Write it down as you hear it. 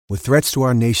With threats to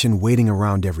our nation waiting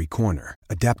around every corner,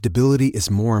 adaptability is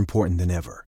more important than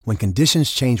ever. When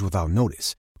conditions change without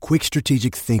notice, quick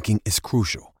strategic thinking is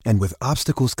crucial. And with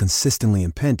obstacles consistently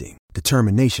impending,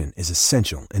 determination is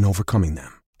essential in overcoming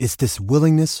them. It's this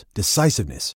willingness,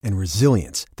 decisiveness, and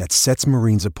resilience that sets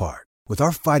Marines apart. With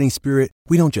our fighting spirit,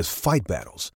 we don't just fight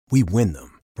battles, we win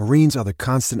them. Marines are the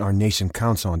constant our nation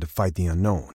counts on to fight the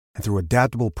unknown. And through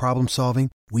adaptable problem solving,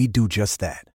 we do just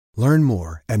that. Learn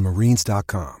more at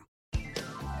marines.com.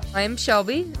 I'm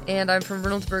Shelby, and I'm from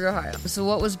Reynoldsburg, Ohio. So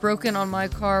what was broken on my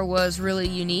car was really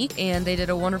unique, and they did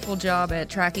a wonderful job at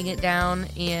tracking it down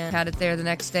and had it there the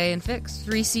next day and fixed.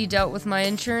 3C dealt with my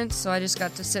insurance, so I just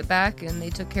got to sit back, and they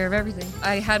took care of everything.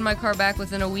 I had my car back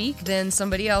within a week, then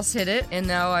somebody else hit it, and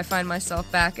now I find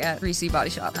myself back at 3C Body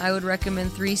Shop. I would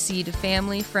recommend 3C to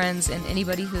family, friends, and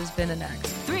anybody who's been in an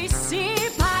accident.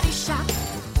 3C Body Shop,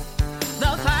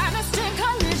 the finest in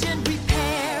collision repair.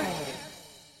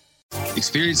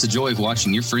 Experience the joy of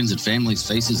watching your friends and family's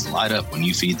faces light up when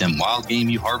you feed them wild game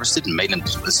you harvested and made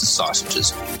into delicious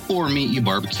sausages, or meat you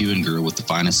barbecue and grill with the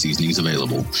finest seasonings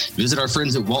available. Visit our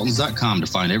friends at Waltons.com to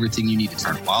find everything you need to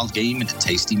turn wild game into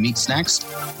tasty meat snacks,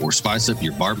 or spice up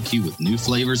your barbecue with new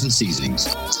flavors and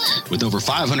seasonings. With over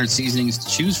 500 seasonings to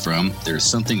choose from, there's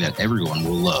something that everyone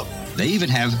will love. They even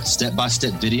have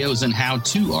step-by-step videos and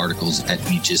how-to articles at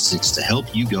Meatgistics to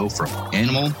help you go from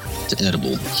animal to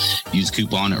edible. Use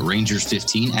coupon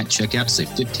Rangers15 at checkout to save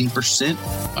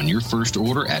 15% on your first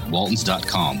order at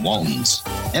Waltons.com. Waltons,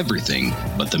 everything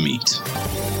but the meat.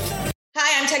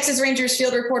 Hi, I'm Texas Rangers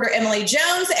field reporter Emily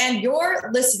Jones, and you're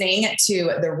listening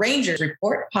to the Rangers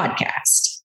Report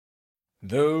podcast.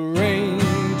 The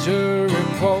Ranger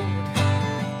Report.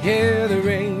 Yeah, the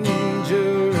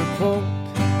Ranger Report.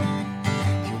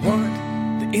 Want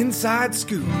the inside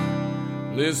scoop?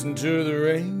 Listen to the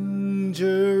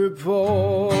Ranger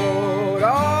Report.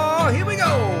 Oh, here we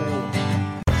go.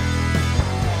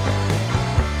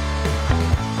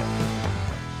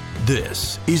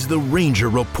 This is the Ranger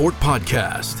Report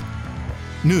podcast.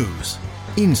 News,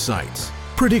 insights,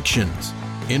 predictions,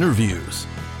 interviews,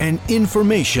 and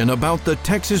information about the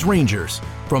Texas Rangers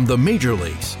from the major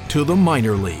leagues to the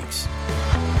minor leagues.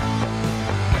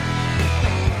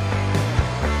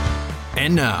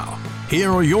 And now,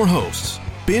 here are your hosts,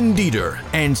 Ben Dieter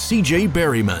and CJ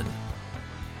Berryman.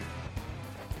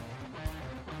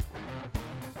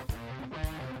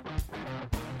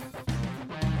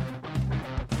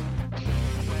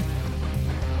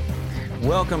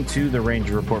 Welcome to the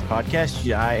Ranger Report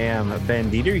podcast. I am Ben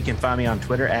Dieter. You can find me on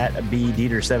Twitter at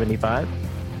BDieter75.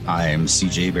 I am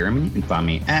CJ Berryman. You can find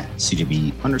me at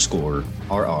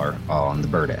CJB_RR on the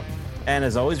Bird app. And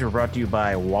as always, we're brought to you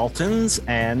by Waltons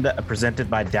and presented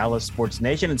by Dallas Sports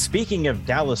Nation. And speaking of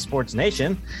Dallas Sports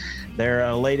Nation,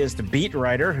 their latest beat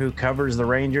writer who covers the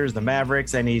Rangers, the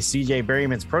Mavericks, and he's CJ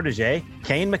Berryman's protege,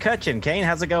 Kane McCutchen. Kane,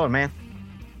 how's it going, man?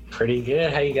 Pretty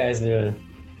good. How you guys doing?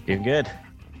 Doing good.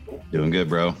 Doing good,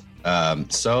 bro.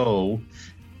 So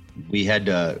we had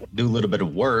to do a little bit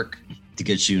of work to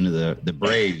get you into the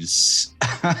Braves,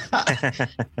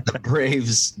 the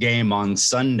Braves game on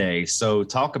Sunday. So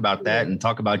talk about that and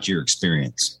talk about your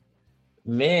experience.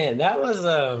 Man, that was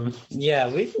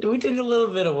we did a little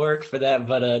bit of work for that,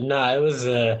 but it was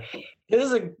a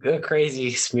crazy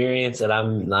experience, and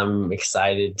I'm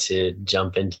excited to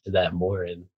jump into that more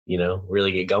and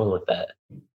really get going with that.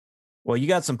 Well, you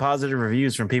got some positive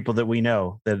reviews from people that we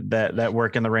know that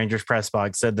work in the Rangers press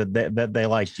box, said that they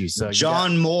liked you. So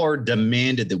John Moore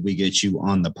demanded that we get you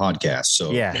on the podcast. So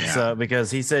yeah. So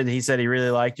because he said he really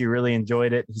liked you, really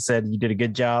enjoyed it. He said you did a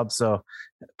good job. So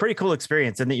pretty cool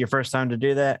experience. Isn't it your first time to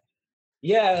do that?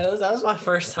 Yeah, that was my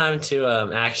first time to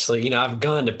actually, I've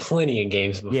gone to plenty of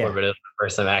games before, but it was the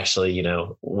first time actually,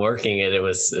 working it. It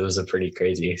was a pretty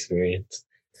crazy experience.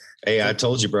 Hey, I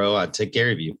told you, bro, I'd take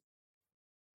care of you.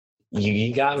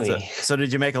 You got me. So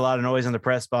did you make a lot of noise in the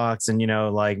press box and,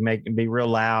 be real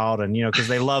loud and, because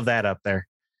they love that up there?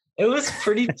 It was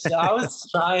pretty, I was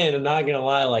trying, I'm not going to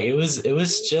lie. Like it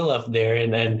was chill up there.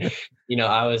 And then,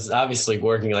 I was obviously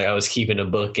working, like I was keeping a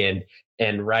book and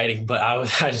writing, but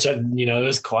it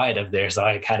was quiet up there. So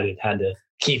I kind of had to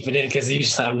keep it in because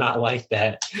usually I'm not like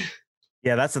that.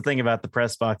 Yeah, that's the thing about the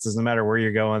press boxes. No matter where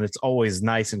you're going, it's always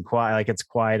nice and quiet. Like it's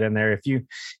quiet in there. If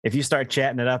you start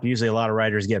chatting it up, usually a lot of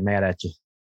writers get mad at you.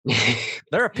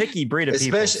 They're a picky breed of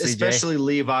people, especially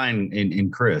Levi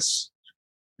and Chris.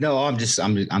 No, I'm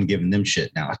giving them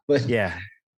shit now. But yeah,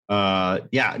 they're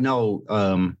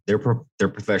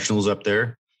professionals up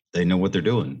there. They know what they're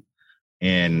doing,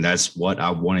 and that's what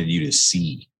I wanted you to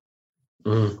see.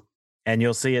 Mm. And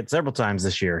you'll see it several times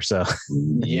this year. So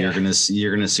you're gonna see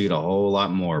it a whole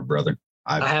lot more, brother.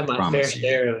 I have my fair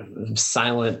share of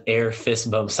silent air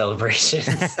fist bump celebrations.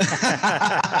 You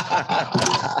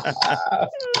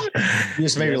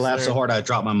just made me laugh so hard I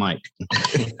dropped my mic.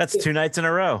 That's 2 nights in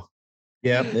a row.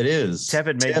 Yep, it is.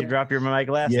 Tepid made you drop your mic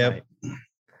last night.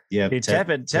 Yeah, dude,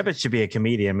 Tepid should be a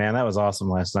comedian, man. That was awesome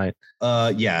last night.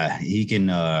 Yeah, he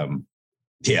can.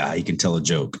 He can tell a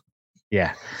joke.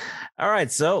 Yeah. All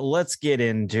right, so let's get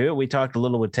into it. We talked a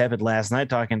little with Tepid last night,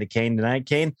 talking to Kane tonight.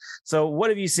 Kane, so what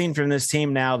have you seen from this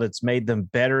team now that's made them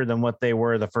better than what they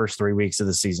were the first 3 weeks of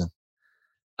the season?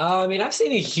 I mean, I've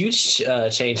seen a huge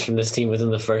change from this team within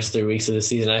the first 3 weeks of the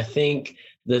season. I think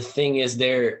the thing is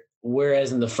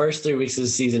whereas in the first 3 weeks of the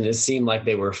season, it seemed like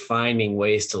they were finding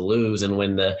ways to lose. And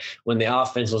when the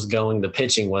offense was going, the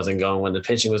pitching wasn't going. When the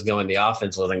pitching was going, the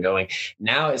offense wasn't going.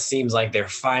 Now it seems like they're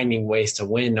finding ways to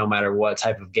win no matter what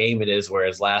type of game it is.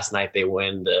 Whereas last night they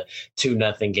win the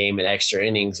 2-0 game in extra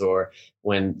innings, or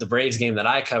when the Braves game that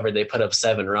I covered, they put up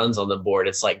 7 runs on the board.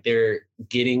 It's like they're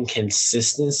getting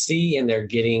consistency and they're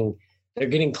getting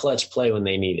clutch play when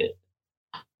they need it.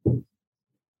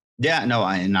 Yeah, no,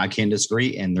 I can't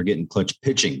disagree. And they're getting clutch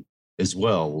pitching as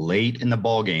well late in the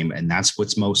ball game. And that's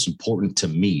what's most important to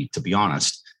me, to be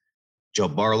honest. Joe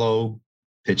Barlow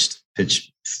pitched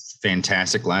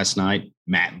fantastic last night.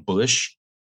 Matt Bush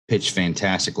pitched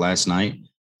fantastic last night.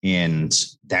 And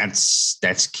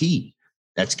that's key.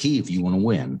 That's key if you want to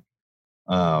win.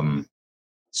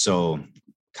 So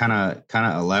kind of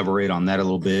elaborate on that a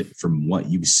little bit from what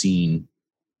you've seen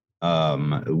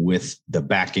with the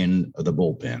back end of the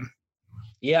bullpen.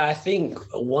 Yeah, I think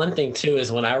one thing too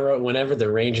is whenever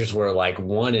the Rangers were like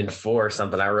 1-4 or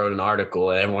something, I wrote an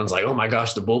article and everyone's like, oh my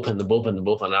gosh, the bullpen.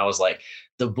 And I was like,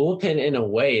 the bullpen in a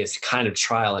way is kind of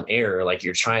trial and error. Like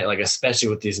you're trying, like, especially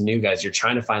with these new guys, you're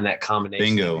trying to find that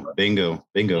combination. Bingo.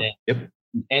 Yep.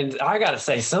 And I got to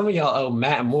say, some of y'all owe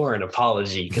Matt Moore an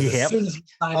apology.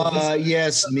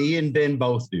 Yes, me and Ben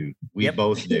both do. We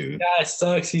both do. This guy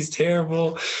sucks. He's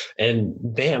terrible. And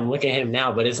bam, look at him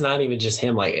now. But it's not even just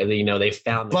him. Like, they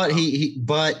found. But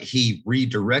he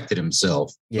redirected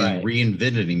himself. Right. He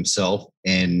reinvented himself.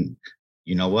 And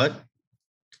you know what?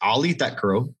 I'll eat that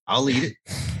crow. I'll eat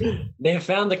it. They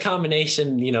found the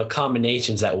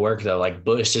combinations that work though. Like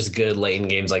Bush is good late in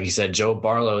games, like you said. Joe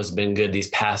Barlow has been good these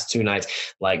past 2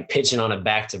 nights. Like pitching on a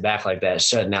back-to-back like that,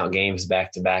 shutting out games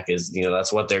back-to-back is,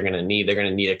 that's what they're going to need. They're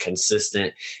going to need a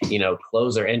consistent,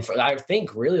 closer. And I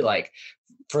think really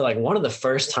for one of the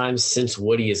first times since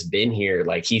Woody has been here,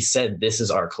 like he said, this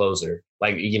is our closer.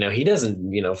 Like, he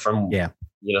doesn't,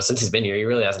 since he's been here, he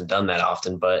really hasn't done that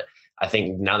often, but I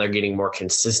think now they're getting more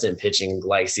consistent pitching,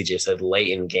 like CJ said, late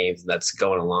in games. That's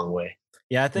going a long way.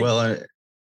 Yeah, I think. Go ahead.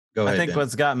 I think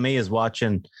what's got me is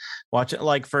watching.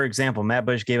 Like for example, Matt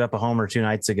Bush gave up a homer 2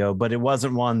 nights ago, but it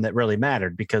wasn't one that really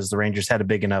mattered because the Rangers had a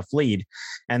big enough lead.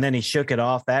 And then he shook it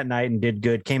off that night and did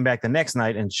good. Came back the next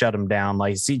night and shut him down,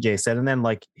 like CJ said. And then,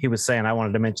 like he was saying, I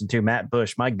wanted to mention too, Matt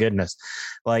Bush. My goodness,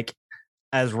 like.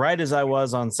 As right as I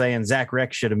was on saying Zach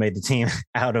Rex should have made the team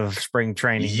out of spring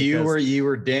training. You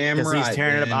were damn right. He's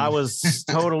tearing it up. I was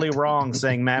totally wrong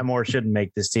saying Matt Moore shouldn't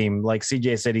make this team. Like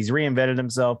CJ said, he's reinvented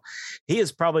himself. He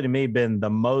has probably to me been the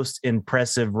most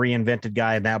impressive reinvented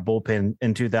guy in that bullpen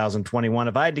in 2021.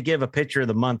 If I had to give a pitcher of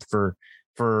the month for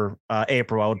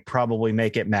April, I would probably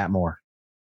make it Matt Moore.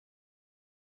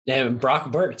 And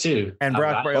Brock Burke too. And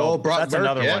Brock Burke. That's Burke,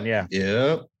 another one. Yeah.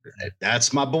 Yep.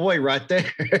 That's my boy right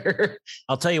there.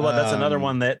 I'll tell you what, that's another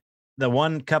one that the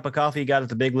one cup of coffee he got at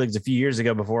the big leagues a few years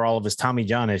ago before all of his Tommy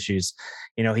John issues,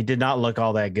 he did not look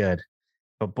all that good.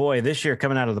 But boy, this year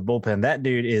coming out of the bullpen, that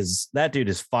dude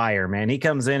is fire, man. He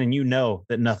comes in and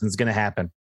that nothing's going to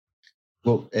happen.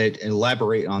 Well,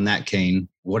 elaborate on that, Kane.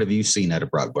 What have you seen out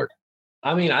of Brock Burke?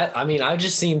 I mean, I've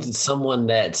just seen someone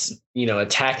that's,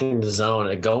 attacking the zone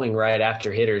and going right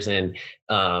after hitters. And,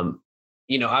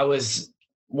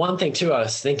 one thing too, I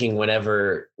was thinking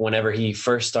whenever he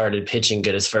first started pitching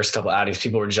good his first couple outings,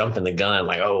 people were jumping the gun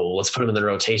like, oh, let's put him in the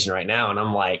rotation right now. And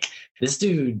I'm like, this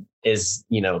dude is,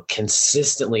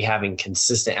 consistently having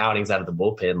consistent outings out of the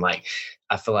bullpen. Like,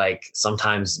 I feel like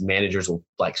sometimes managers will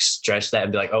like stretch that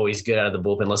and be like, oh, he's good out of the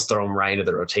bullpen. Let's throw him right into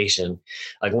the rotation.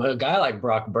 Like when a guy like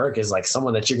Brock Burke is like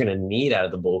someone that you're going to need out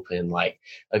of the bullpen, like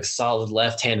a solid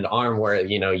left-handed arm where,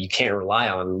 you can't rely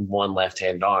on one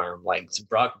left-handed arm. Like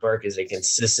Brock Burke is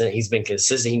he's been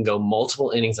consistent. He can go multiple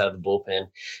innings out of the bullpen.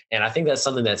 And I think that's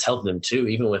something that's helped them too,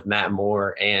 even with Matt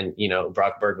Moore and,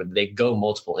 Brock Burke, but they go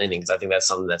multiple innings. I think that's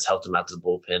something that's helped him out to the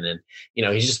bullpen. And,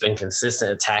 he's just been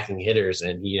consistent attacking hitters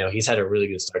and, he's had a really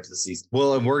good start to the season.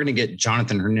 Well, and we're going to get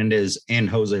Jonathan Hernandez and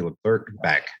Jose Leclerc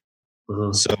back.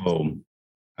 Mm-hmm. So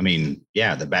I mean,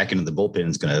 yeah, the back end of the bullpen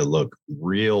is going to look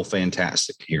real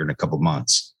fantastic here in a couple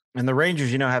months. And the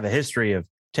Rangers, have a history of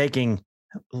taking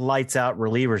lights out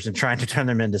relievers and trying to turn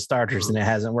them into starters, and it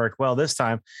hasn't worked well. This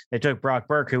time they took Brock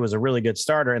Burke, who was a really good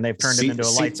starter, and they've turned him into a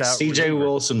lights out. CJ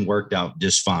Wilson worked out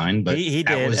just fine, but he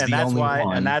did,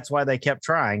 and that's why they kept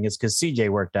trying, is because CJ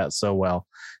worked out so well.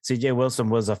 CJ Wilson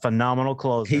was a phenomenal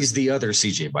closer. He's the other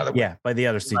CJ, by the way. Yeah, by the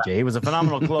other CJ. He was a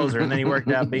phenomenal closer, and then he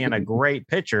worked out being a great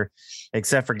pitcher,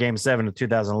 except for Game 7 of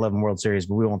 2011 World Series.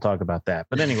 But we won't talk about that.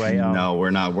 But anyway, no, we're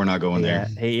not going there.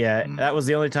 That was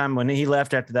the only time when he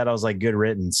left. After that, I was like, good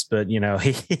riddance. But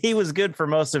he was good for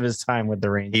most of his time with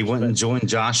the Rangers. He went and joined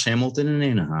Josh Hamilton in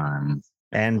Anaheim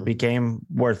and became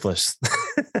worthless.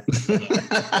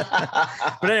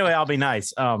 But anyway, I'll be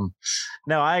nice.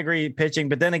 No, I agree, pitching.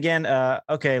 But then again,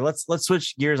 okay, let's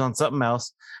switch gears on something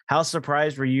else. How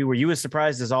surprised were you? Were you as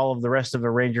surprised as all of the rest of the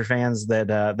Ranger fans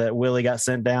that Willie got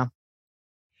sent down?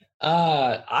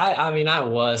 I mean, I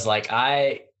was like,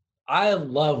 I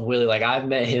love Willie. Like, I've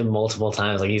met him multiple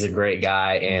times. Like, he's a great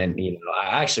guy. And,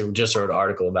 I actually just wrote an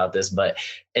article about this, but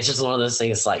it's just one of those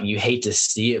things, like, you hate to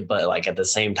see it, but like at the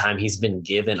same time, he's been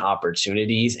given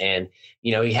opportunities and,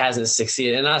 he hasn't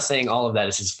succeeded. And not saying all of that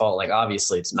is his fault. Like,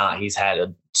 obviously it's not. He's had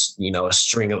a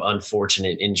string of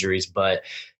unfortunate injuries, but,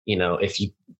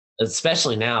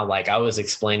 especially now, like I was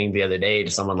explaining the other day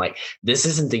to someone, like, this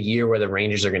isn't the year where the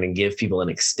Rangers are going to give people an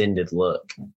extended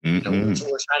look. We're trying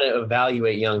to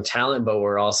evaluate young talent, but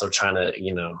we're also trying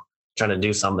to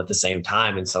do something at the same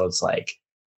time. And so it's like,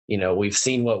 we've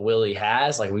seen what Willie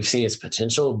has, like we've seen his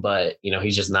potential, but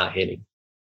he's just not hitting.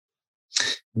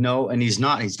 No, and he's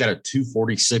not. He's got a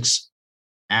 246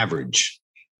 average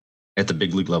at the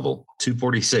big league level.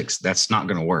 246. That's not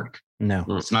going to work. No,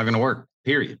 it's not going to work.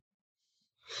 Period.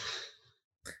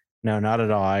 No, not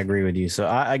at all. I agree with you. So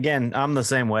I'm the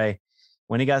same way.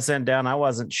 When he got sent down, I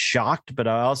wasn't shocked, but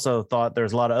I also thought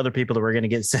there's a lot of other people that were going to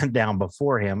get sent down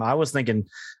before him. I was thinking,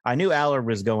 I knew Allard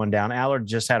was going down. Allard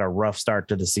just had a rough start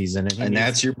to the season. And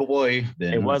that's your boy.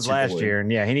 It was last year.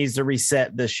 And yeah, he needs to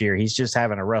reset this year. He's just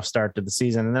having a rough start to the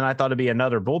season. And then I thought it'd be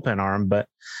another bullpen arm, but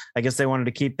I guess they wanted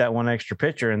to keep that one extra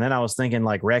pitcher. And then I was thinking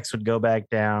like Rex would go back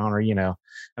down, or,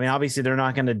 obviously they're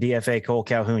not going to DFA Cole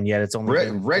Calhoun yet. It's only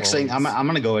Rex saying, I'm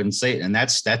going to go ahead and say it. And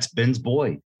that's Ben's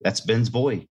boy. That's Ben's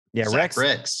boy. Yeah,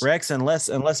 Rex,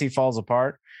 unless he falls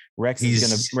apart, Rex is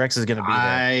gonna be there.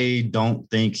 I don't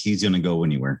think he's gonna go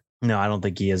anywhere. No, I don't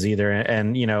think he is either.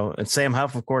 And Sam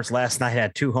Huff, of course, last night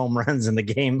had 2 home runs in the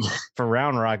game for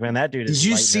Round Rock. Man, that dude is. Did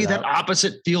you see that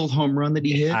opposite field home run that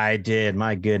he hit? I did.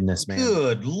 My goodness, man.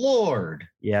 Good Lord.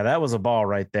 Yeah, that was a ball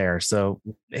right there. So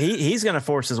he's going to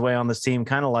force his way on this team,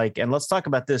 kind of like. And let's talk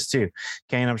about this too,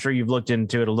 Kane. I'm sure you've looked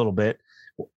into it a little bit.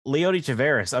 Leody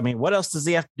Taveras. I mean, what else does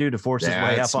he have to do to force his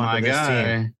way up onto this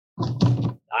team?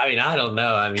 I mean, I don't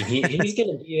know. I mean, he's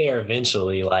going to be there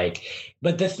eventually. Like,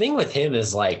 but the thing with him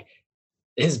is like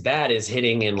his bat is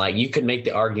hitting, and like you could make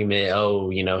the argument,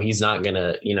 he's not going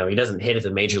to, he doesn't hit at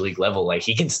the major league level. Like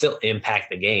he can still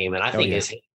impact the game, and I think his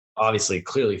hit obviously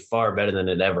clearly far better than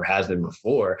it ever has been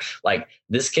before. Like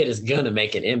this kid is going to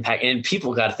make an impact, and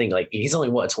people got to think like he's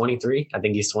only 23. I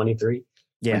think he's 23.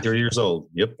 Yeah, 30 years old.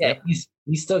 Yep. Yeah, he's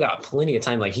still got plenty of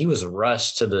time. Like he was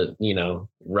rushed to the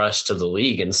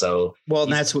league, and so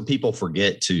and that's what people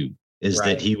forget too is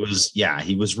that he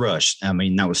was rushed. I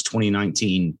mean, that was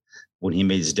 2019 when he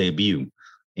made his debut,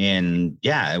 and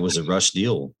it was a rush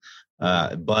deal.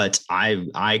 But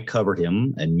I covered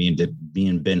him, and me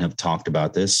and Ben have talked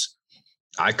about this.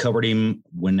 I covered him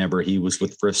whenever he was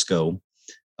with Frisco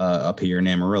up here in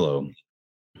Amarillo,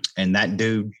 and that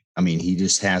dude. I mean, he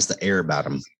just has the air about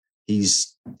him. He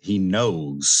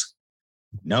knows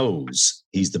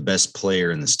he's the best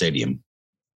player in the stadium.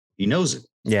 He knows it.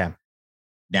 Yeah.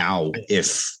 Now,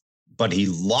 but he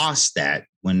lost that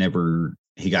whenever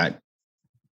he got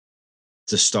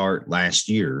to start last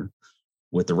year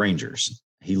with the Rangers.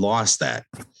 He lost that.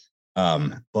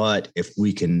 But if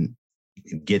we can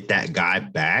get that guy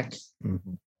back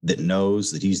that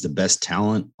knows that he's the best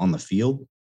talent on the field,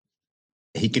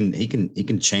 he can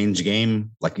change the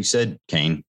game, like you said,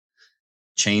 Kane.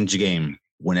 Change the game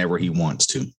whenever he wants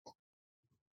to.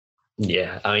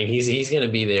 Yeah, I mean he's going to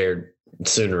be there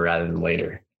sooner rather than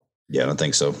later. Yeah, I don't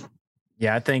think so.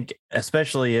 Yeah, I think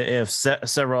especially if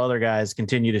several other guys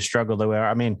continue to struggle the way.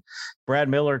 I mean, Brad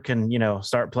Miller can,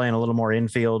 start playing a little more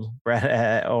infield.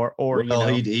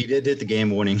 He did hit the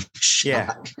game-winning shot.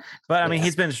 Yeah, but I mean,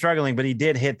 he's been struggling, but he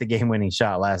did hit the game-winning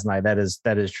shot last night. That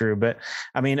is true. But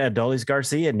I mean, Adolis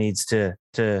Garcia needs to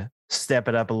step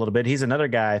it up a little bit. He's another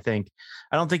guy. I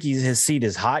don't think his seat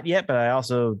is hot yet, but I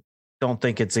also don't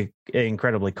think it's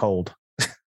incredibly cold.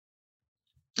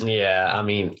 Yeah, I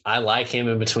mean, I like him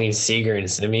in between Seager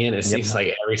and Simeon. It seems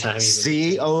like every time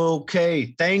he's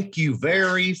okay. Thank you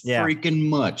very freaking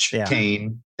much,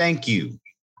 Kane. Thank you.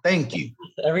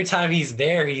 Every time he's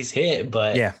there, he's hit,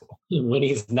 but when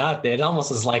he's not there, it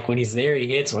almost is like when he's there, he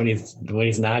hits. When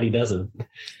he's not, he doesn't.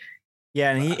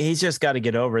 Yeah, and he's just got to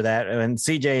get over that. And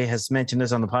CJ has mentioned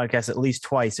this on the podcast at least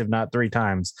twice, if not 3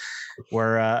 times,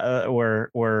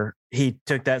 where he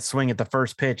took that swing at the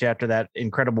first pitch after that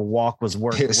incredible walk was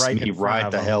worked right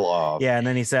the hell off. Yeah, and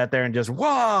then he sat there and just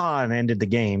and ended the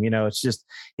game. It's just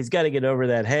he's got to get over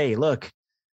that. Hey, look,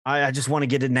 I just want to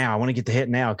get it now. I want to get the hit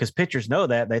now, because pitchers know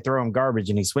that. They throw him garbage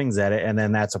and he swings at it, and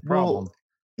then that's a problem. Well,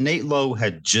 Nate Lowe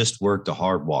had just worked a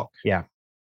hard walk. Yeah.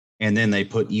 And then they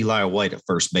put Eli White at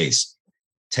first base.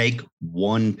 Take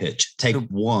one pitch.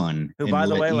 One. Who, by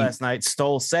the way, last night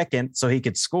stole second so he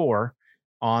could score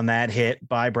on that hit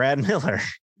by Brad Miller.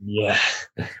 Yeah.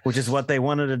 Which is what they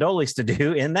wanted Adolis to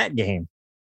do in that game.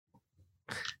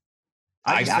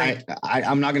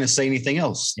 I'm not going to say anything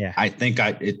else. Yeah. I think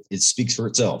it speaks for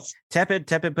itself.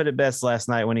 Teppet put it best last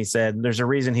night when he said there's a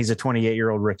reason he's a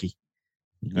 28-year-old rookie.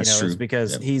 That's true. It's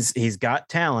because he's got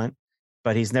talent,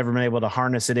 but he's never been able to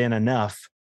harness it in enough,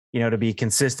 to be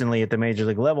consistently at the major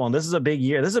league level. And this is a big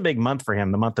year. This is a big month for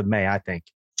him, the month of May, I think.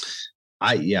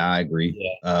 I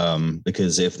agree. Yeah.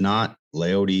 Because if not,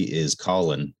 Leote is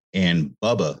calling and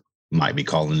Bubba might be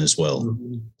calling as well.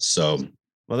 Mm-hmm. So,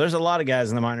 well, there's a lot of guys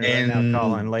in the minor right now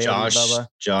calling. Leote, Bubba,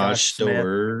 Josh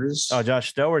Stowers. Oh,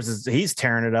 Josh Stowers he's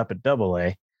tearing it up at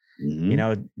AA.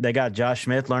 Mm-hmm. They got Josh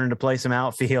Smith learning to play some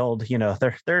outfield.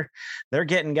 They're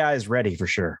getting guys ready for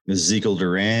sure. Ezekiel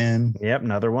Duran. Yep,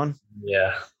 another one.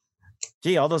 Yeah.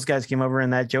 Gee, all those guys came over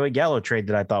in that Joey Gallo trade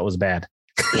that I thought was bad.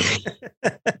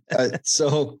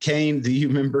 So, Kane, do you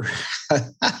remember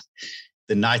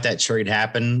the night that trade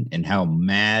happened and how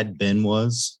mad Ben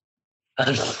was?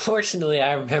 Unfortunately,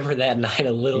 I remember that night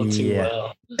a little too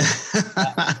well.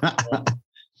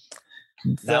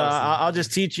 I'll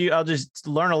just teach you. I'll just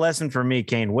learn a lesson from me,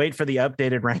 Kane. Wait for the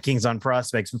updated rankings on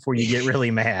prospects before you get really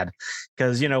mad.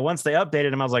 Because, once they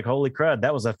updated him, I was like, holy crud,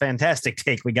 that was a fantastic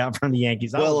take we got from the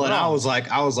Yankees. I was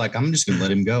like, I'm just going to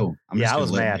let him go. I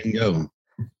was mad. Him go.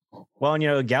 Well,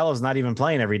 Gallo's not even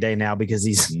playing every day now because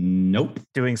he's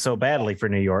doing so badly for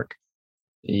New York.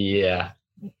 Yeah.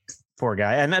 Poor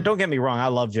guy. And don't get me wrong, I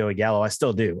love Joey Gallo. I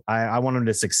still do. I want him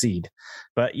to succeed.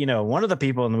 But, one of the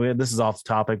people, and this is off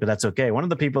topic, but that's okay. One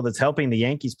of the people that's helping the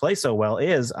Yankees play so well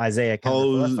is Isaiah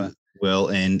Kiner-Falefa. Well,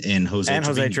 and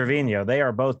Jose Trevino. They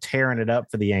are both tearing it up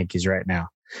for the Yankees right now.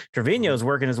 Trevino is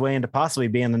working his way into possibly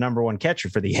being the number 1 catcher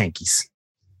for the Yankees.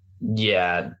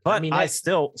 Yeah. But I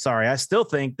still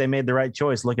think they made the right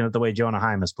choice looking at the way Jonah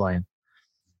Heim is playing.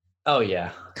 Oh,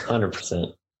 yeah.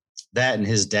 100%. That and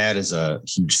his dad is a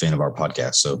huge fan of our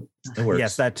podcast. So it works.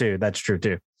 Yes, that too. That's true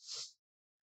too.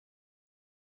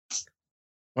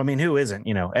 I mean, who isn't?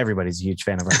 Everybody's a huge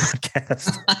fan of our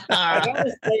podcast. I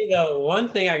gotta say though, one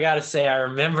thing I gotta say, I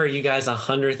remember you guys'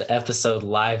 100th episode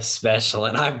live special,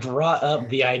 and I brought up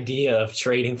the idea of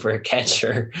trading for a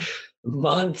catcher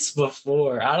months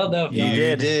before. I don't know if you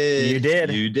did.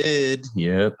 You did.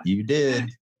 Yep, you did.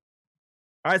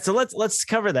 All right, so let's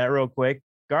cover that real quick.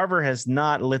 Garver has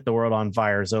not lit the world on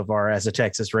fire so far as a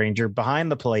Texas Ranger. Behind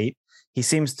the plate, he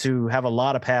seems to have a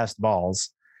lot of passed balls.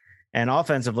 And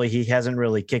offensively, he hasn't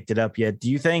really kicked it up yet. Do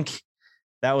you think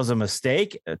that was a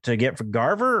mistake to get for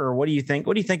Garver? Or what do you think?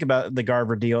 What do you think about the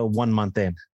Garver deal 1 month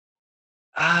in?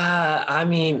 I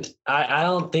mean, I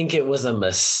don't think it was a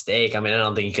mistake. I mean, I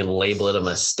don't think you can label it a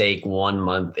mistake 1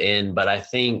 month in. But I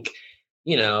think,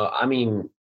 he's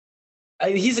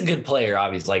a good player,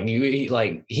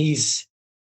 obviously.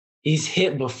 He's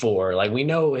hit before. We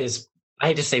know his, I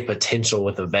hate to say potential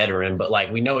with a veteran, but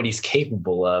we know what he's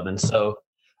capable of. And so,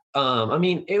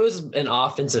 it was an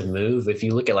offensive move. If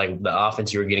you look at the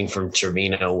offense you were getting from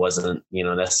Trevino wasn't,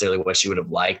 necessarily what you would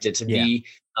have liked it to be.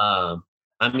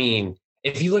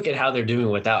 If you look at how they're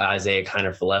doing without Isaiah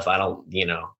Kiner-Falefa,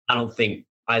 I don't think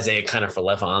Isaiah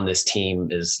Kiner-Falefa on this team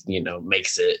is,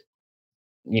 makes it,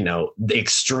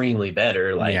 extremely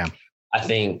better. I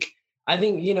think,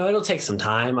 it'll take some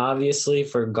time, obviously,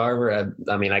 for Garver.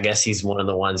 I guess he's one of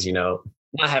the ones,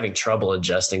 not having trouble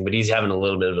adjusting, but he's having a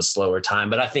little bit of a slower time.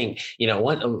 But I think,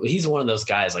 he's one of those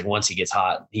guys, once he gets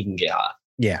hot, he can get hot.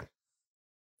 Yeah.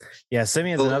 Yeah.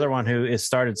 Simeon's another one who is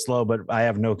started slow, but I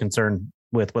have no concern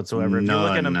with whatsoever.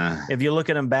 If you look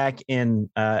at him back in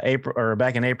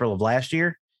April of last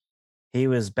year, he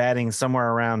was batting somewhere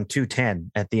around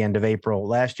 210 at the end of April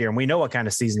last year. And we know what kind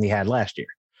of season he had last year.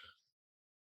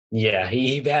 Yeah,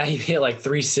 he hit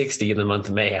 360 in the month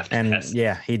of May after that.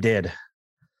 Yeah, he did.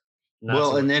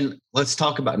 Well, and then let's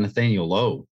talk about Nathaniel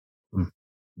Lowe.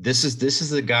 This is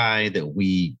the guy that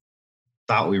we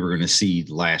thought we were going to see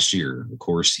last year. Of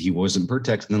course, he wasn't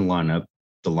protecting the lineup.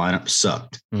 The lineup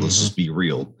sucked. Let's just be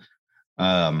real.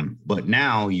 But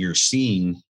now you're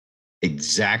seeing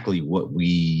exactly what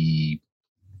we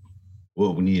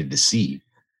needed to see.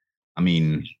 I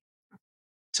mean,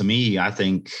 to me, I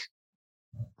think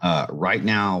right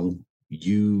now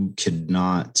you could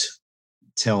not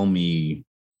tell me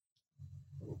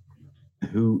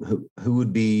who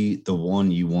would be the one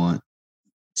you want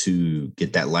to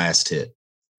get that last hit.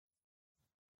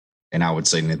 And I would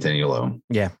say Nathaniel Lowe.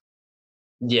 Yeah.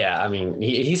 Yeah, I mean,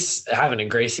 he's having a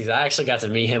great season. I actually got to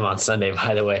meet him on Sunday,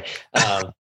 by the way.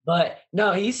 But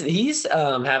no, he's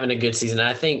having a good season.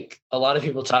 I think a lot of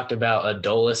people talked about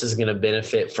Adolis is going to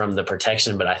benefit from the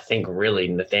protection, but I think really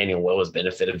Nathaniel Lowe has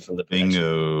benefited from the protection.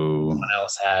 Bingo. Someone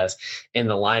else has in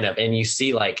the lineup. And you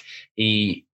see, like,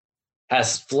 he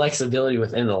has flexibility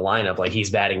within the lineup. Like, he's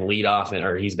batting leadoff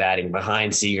or he's batting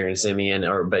behind Seager and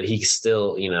Simeon, but he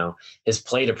still, his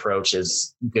plate approach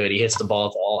is good. He hits the ball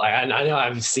at all. I know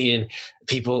I'm seeing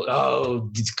people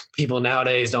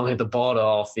nowadays don't hit the ball to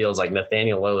all fields. Like,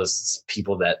 Nathaniel Lowe is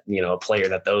people that, a player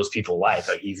that those people like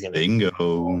he's going to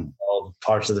bingo all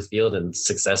parts of the field and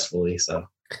successfully. So,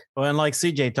 well, and like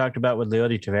CJ talked about with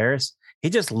Leody Taveras, he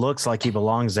just looks like he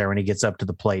belongs there when he gets up to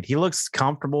the plate. He looks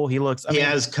comfortable. He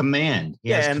has command.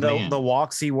 The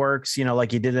walks he works,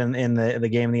 like he did in the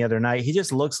game the other night, he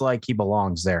just looks like he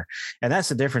belongs there. And that's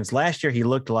the difference. Last year, he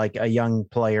looked like a young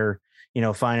player,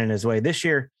 finding his way. This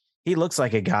year, he looks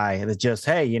like a guy that just,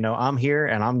 hey, I'm here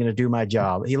and I'm going to do my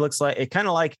job. He looks like he kind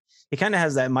of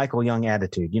has that Michael Young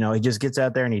attitude. He just gets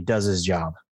out there and he does his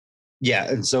job. Yeah.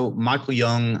 And so Michael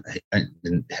Young,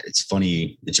 and it's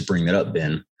funny that you bring that up,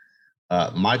 Ben.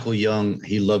 Michael Young,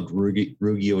 he loved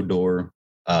Rugi Odor.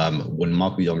 When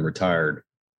Michael Young retired,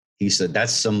 he said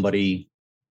that's somebody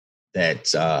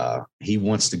that he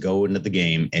wants to go into the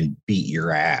game and beat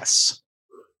your ass.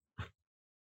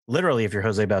 Literally, if you're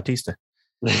Jose Bautista.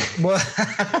 Well,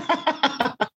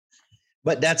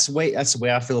 but that's the way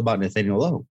I feel about Nathaniel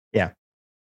Lowe. Yeah.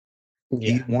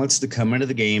 He wants to come into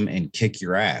the game and kick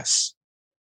your ass.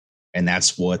 And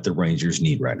that's what the Rangers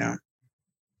need right now.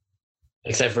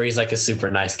 Except for he's like a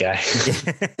super nice guy.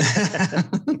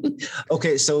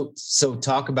 Okay, so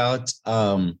talk about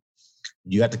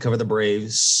you have to cover the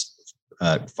Braves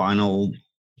final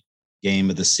game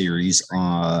of the series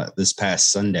this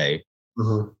past Sunday.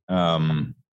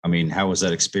 Mm-hmm. I mean, how was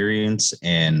that experience?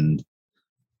 And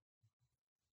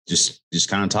just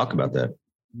kind of talk about that.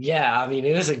 Yeah, I mean,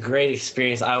 it was a great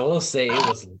experience. I will say it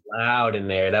was loud in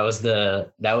there. That was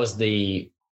the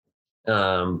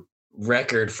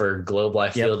record for Globe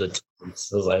Life Field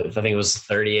attendance. It was like, I think it was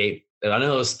 38. I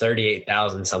know it was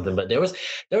 38,000 something, but there was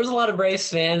a lot of Braves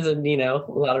fans and a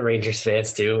lot of Rangers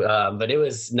fans too. But it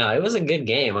was a good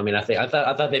game. I mean, I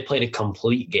thought they played a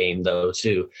complete game though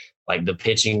too. Like, the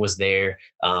pitching was there.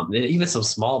 Even some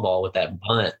small ball with that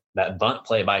bunt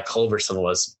play by Culberson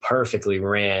was perfectly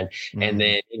ran. Mm-hmm. And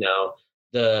then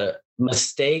the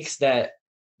mistakes that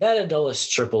Adolis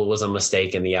triple was a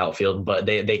mistake in the outfield, but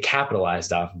they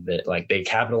capitalized off of it. Like, they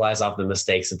capitalized off the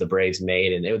mistakes that the Braves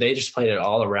made, and they just played an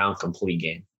all around complete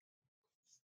game.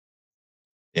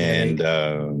 And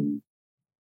go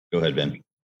ahead, Ben.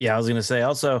 Yeah, I was going to say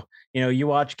also, you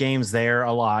watch games there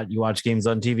a lot. You watch games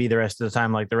on TV the rest of the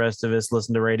time, like the rest of us,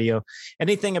 listen to radio.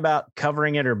 Anything about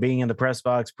covering it or being in the press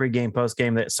box, pregame,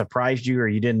 postgame that surprised you, or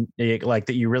you didn't like,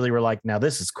 that you really were like, now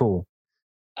this is cool?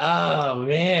 Oh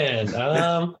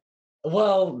man.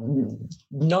 Well,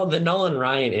 no, the Nolan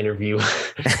Ryan interview,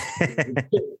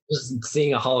 just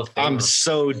seeing a Hall of Famer. I'm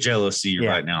so jealous of you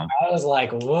right now. I was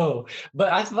like, whoa.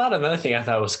 But I thought another thing I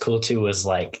thought was cool too was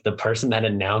like the person that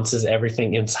announces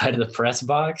everything inside of the press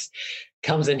box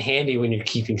comes in handy when you're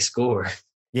keeping score.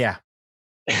 Yeah.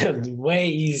 Way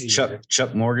easier.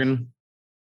 Chuck Morgan.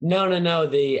 No.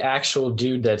 The actual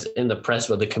dude that's in the press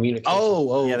with the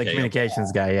communications. Yeah, the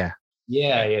communications guy. Yeah.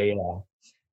 Yeah.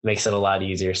 Makes it a lot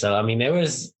easier. So, I mean, it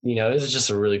was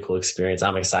just a really cool experience.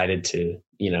 I'm excited to,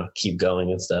 keep going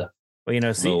and stuff. Well,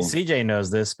 CJ knows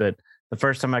this, but the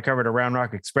first time I covered a Round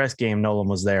Rock Express game, Nolan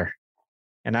was there.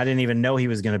 And I didn't even know he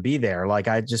was going to be there. Like,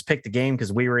 I just picked the game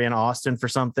because we were in Austin for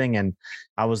something, and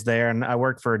I was there, and I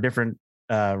worked for a different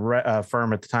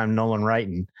firm at the time, Nolan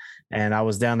Wrighton. And I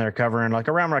was down there covering like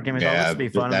a Round Rock game. This would be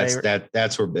fun.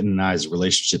 That's where Ben and I's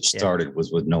relationship started,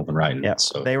 was with Nolan Wrighton. Yeah.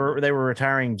 So they were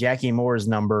retiring Jackie Moore's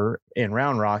number in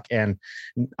Round Rock. And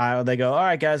they go, all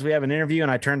right, guys, we have an interview.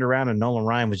 And I turned around and Nolan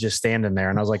Ryan was just standing there.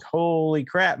 And I was like, holy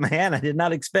crap, man, I did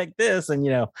not expect this. And,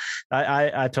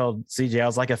 I told CJ, I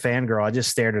was like a fangirl. I just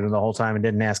stared at him the whole time and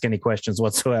didn't ask any questions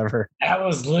whatsoever. That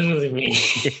was literally me.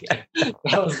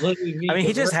 That was literally me. I mean,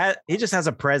 he just has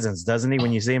a presence, doesn't he,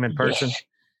 when you see him in person?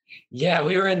 Yeah,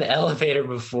 we were in the elevator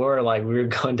before, like we were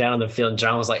going down the field, and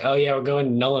John was like, oh yeah, we're going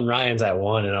to Nolan Ryan's at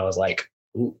 1. And I was like,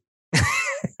 ooh.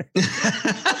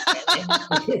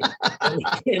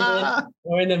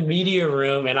 We're in the media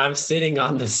room and I'm sitting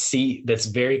on the seat that's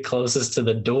very closest to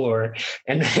the door.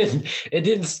 And then it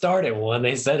didn't start at 1.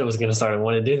 They said it was going to start at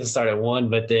 1. It didn't start at 1,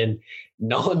 but then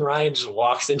Nolan Ryan just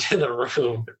walks into the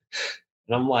room.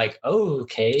 And I'm like, oh,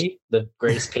 okay, the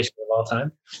greatest pitcher of all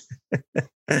time.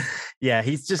 Yeah,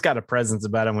 he's just got a presence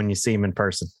about him when you see him in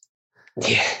person.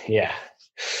 Yeah.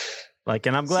 Like,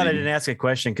 and I'm glad I didn't ask a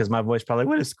question because my voice probably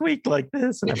would have squeaked like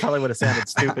this and I probably would have sounded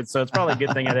stupid. So it's probably a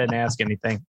good thing I didn't ask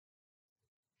anything.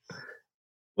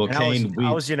 Well, and Kane,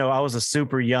 I was a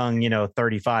super young,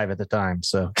 35 at the time.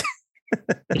 So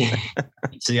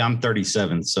see, I'm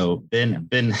 37. So Ben,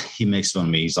 he makes fun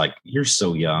of me. He's like, you're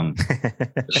so young.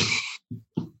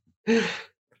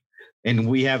 And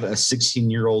we have a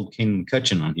 16-year-old Kane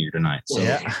McCutchen on here tonight. So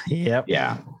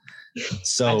yeah.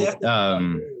 So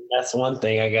that's one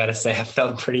thing I gotta say. I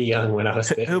felt pretty young when I was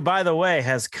there. Who, by the way,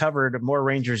 has covered more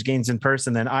Rangers games in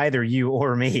person than either you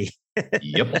or me.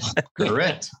 Yep,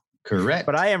 correct.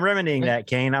 But I am remedying that,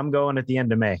 Kane. I'm going at the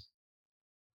end of May.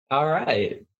 All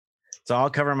right. So I'll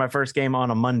cover my first game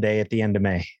on a Monday at the end of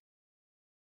May.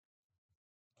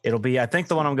 It'll be, I think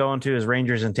the one I'm going to is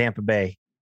Rangers in Tampa Bay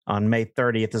on May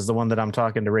 30th is the one that I'm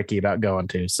talking to Ricky about going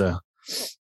to. So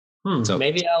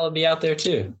maybe I'll be out there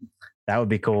too. That would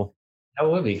be cool. That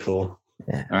would be cool.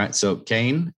 Yeah. All right. So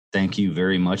Kane, thank you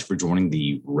very much for joining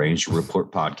the Ranger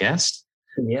Report podcast.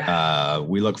 Yeah.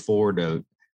 We look forward to,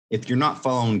 if you're not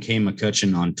following Kane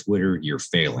McCutchen on Twitter, you're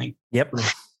failing. Yep.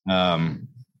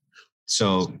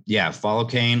 So yeah, follow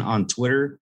Kane on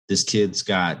Twitter. This kid's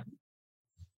got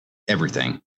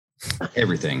everything.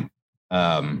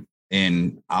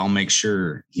 And I'll make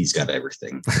sure he's got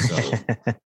everything. So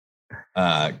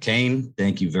Kane,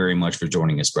 thank you very much for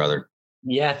joining us, brother.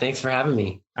 Yeah, thanks for having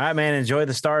me. All right, man. Enjoy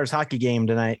the Stars hockey game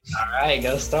tonight. All right,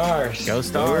 go Stars. Go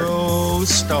Stars. Go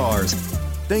Stars.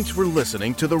 Thanks for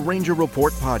listening to the Ranger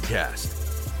Report podcast.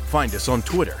 Find us on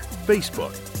Twitter,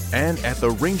 Facebook, and at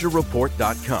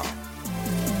therangerreport.com.